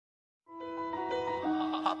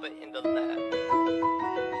Pop it in the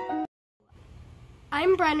lab.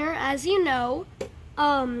 I'm Brenner, as you know.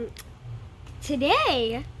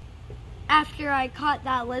 Today, after I caught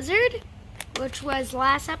that lizard, which was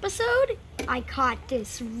last episode, I caught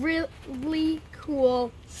this really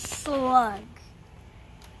cool slug.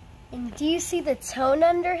 And do you see the tone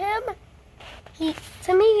under him?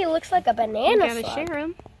 To me, he looks like a banana slug. You gotta share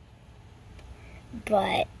him.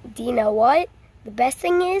 But do you know what? The best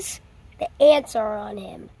thing is, the ants are on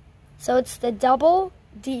him. So it's the double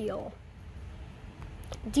deal.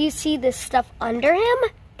 Do you see this stuff under him?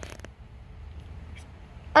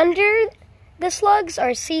 Under the slugs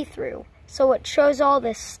are see-through. So it shows all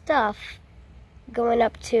this stuff going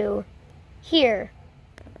up to here.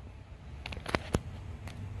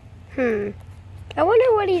 I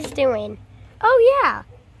wonder what he's doing. Oh yeah.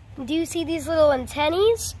 Do you see these little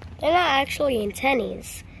antennae? They're not actually antennae.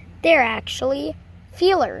 They're actually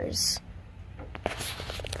feelers.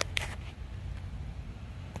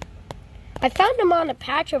 I found him on a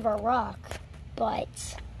patch of a rock,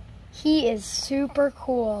 but he is super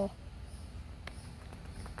cool.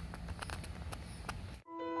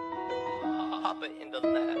 Pop it in the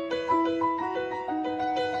lab.